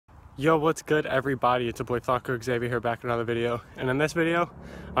Yo, what's good everybody? It's a boy Flacco Xavier here, back in another video. And in this video,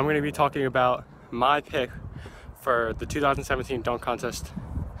 I'm going to be talking about my pick for the 2017 dunk contest.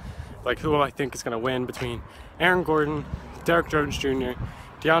 Like who I think is going to win between Aaron Gordon, Derrick Jones Jr.,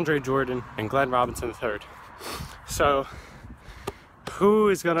 DeAndre Jordan, and Glenn Robinson III. So, who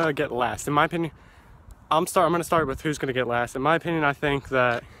is going to get last? In my opinion, I'm going to start with who's going to get last. In my opinion, I think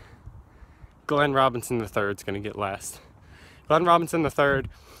that Glenn Robinson III is going to get last. Glenn Robinson III,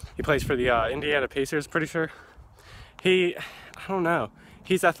 he plays for the Indiana Pacers, pretty sure. I don't know.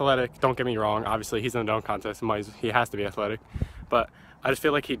 He's athletic, don't get me wrong. Obviously, he's in a dunk contest, he has to be athletic. But I just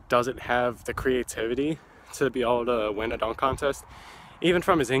feel like he doesn't have the creativity to be able to win a dunk contest. Even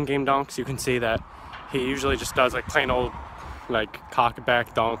from his in-game dunks, you can see that he usually just does like plain old like cock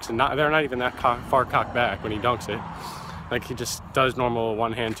back dunks, and they're not even that far cocked back when he dunks it. Like he just does normal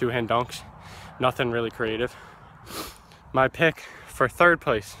one-hand, two-hand dunks. Nothing really creative. My pick for third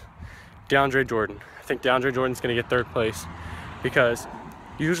place, DeAndre Jordan. I think DeAndre Jordan's going to get third place because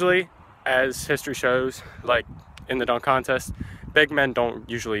usually, as history shows, like in the dunk contest, big men don't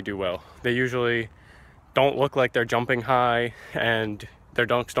usually do well. They usually don't look like they're jumping high, and their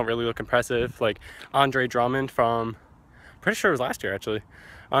dunks don't really look impressive. Like Andre Drummond from, pretty sure it was last year actually.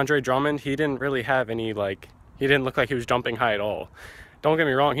 Andre Drummond, he didn't really have any he didn't look like he was jumping high at all. Don't get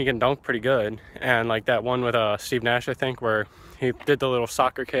me wrong, he can dunk pretty good. And like that one with Steve Nash, I think, where he did the little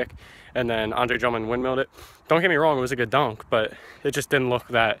soccer kick and then Andre Drummond windmilled it. Don't get me wrong, it was a good dunk, but it just didn't look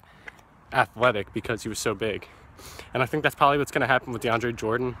that athletic because he was so big. And I think that's probably what's going to happen with DeAndre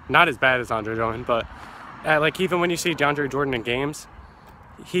Jordan. Not as bad as Andre Drummond, but like even when you see DeAndre Jordan in games,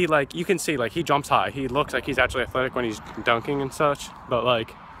 he you can see he jumps high. He looks like he's actually athletic when he's dunking and such, but like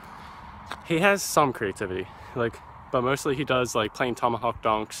he has some creativity. But mostly he does plain tomahawk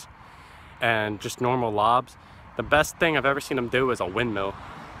dunks and just normal lobs. The best thing I've ever seen him do is a windmill.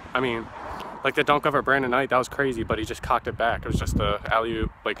 I mean, like the dunk over Brandon Knight, that was crazy, but he just cocked it back. It was just a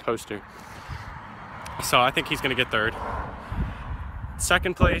alley-oop poster. So I think he's gonna get third.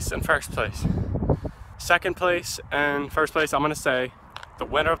 Second place and first place. Second place and first place, I'm gonna say the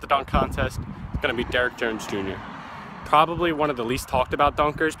winner of the dunk contest is gonna be Derrick Jones Jr. Probably one of the least talked about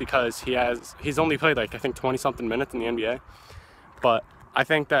dunkers because he's only played I think 20 something minutes in the NBA, but I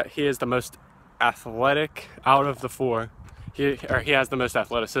think that he is the most athletic out of the four. He has the most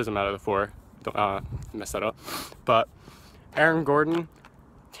athleticism out of the four. Mess that up. But Aaron Gordon,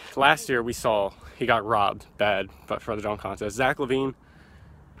 last year we saw he got robbed bad, but for the dunk contest. Zach LaVine,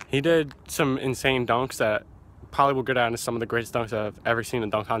 he did some insane dunks that probably will go down as some of the greatest dunks I've ever seen in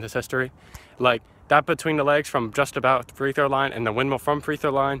dunk contest history. Like that between the legs from just about the free throw line, and the windmill from free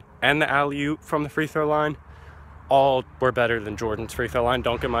throw line, and the alley-oop from the free throw line, all were better than Jordan's free throw line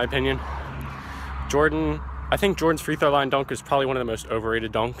dunk in my opinion. I think Jordan's free throw line dunk is probably one of the most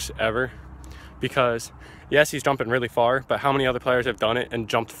overrated dunks ever, because yes, he's jumping really far, but how many other players have done it and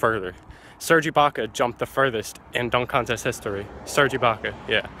jumped further? Serge Ibaka jumped the furthest in dunk contest history. Serge Ibaka,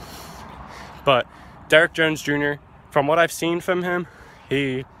 yeah. But Derrick Jones Jr., from what I've seen from him,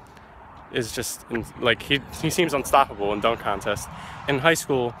 he is just he seems unstoppable in dunk contests. In high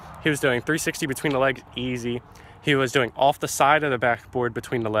school, he was doing 360 between the legs easy. He was doing off the side of the backboard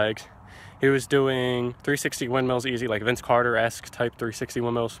between the legs. He was doing 360 windmills easy, like Vince Carter-esque type 360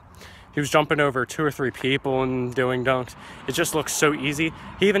 windmills. He was jumping over 2 or 3 people and doing dunks. It just looks so easy.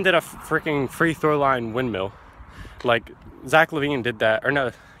 He even did a freaking free throw line windmill. Like Zach LaVine did that,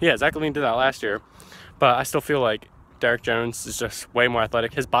 Zach LaVine did that last year. But I still feel like Derrick Jones is just way more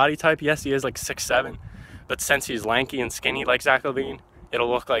athletic. His body type, yes, he is 6'7", but since he's lanky and skinny like Zach LaVine, it'll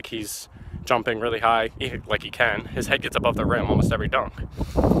look like he's jumping really high, like he can. His head gets above the rim almost every dunk.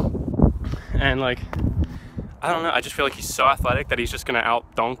 And I don't know, I just feel like he's so athletic that he's just gonna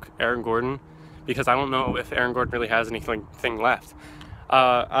out-dunk Aaron Gordon, because I don't know if Aaron Gordon really has anything left.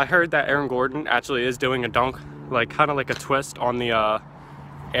 I heard that Aaron Gordon actually is doing a dunk, kind of like a twist on the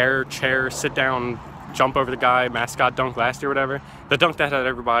air chair sit down jump over the guy mascot dunk last year or whatever, the dunk that had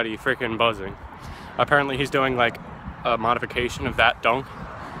everybody freaking buzzing. Apparently he's doing a modification of that dunk,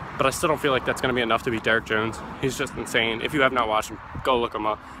 but I still don't feel like that's going to be enough to beat Derrick Jones. He's just insane. If you have not watched him, go look him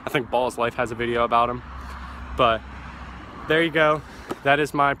up. I think Ball's Life has a video about him. But there you go, that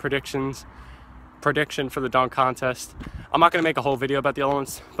is my prediction for the dunk contest. I'm not going to make a whole video about the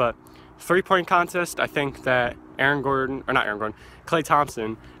elements, but 3-point contest, I think that Klay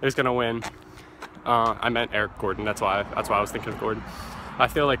Thompson is going to win. I meant Eric Gordon, that's why I was thinking of Gordon. I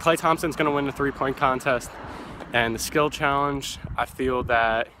feel like Klay Thompson's going to win the 3-point contest, and the skill challenge, I feel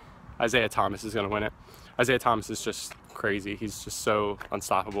that Isaiah Thomas is going to win it. Isaiah Thomas is just crazy. He's just so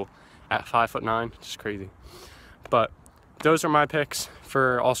unstoppable at 5'9", just crazy. But those are my picks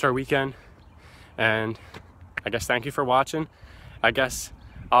for All-Star Weekend, and I guess thank you for watching. I guess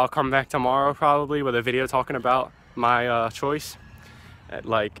I'll come back tomorrow probably with a video talking about my choice,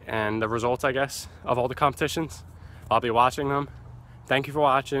 and the results, I guess, of all the competitions. I'll be watching them. Thank you for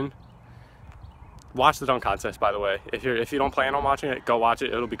watching. Watch the dunk contest, by the way. If you don't plan on watching it, go watch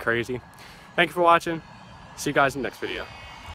it. It'll be crazy. Thank you for watching. See you guys in the next video.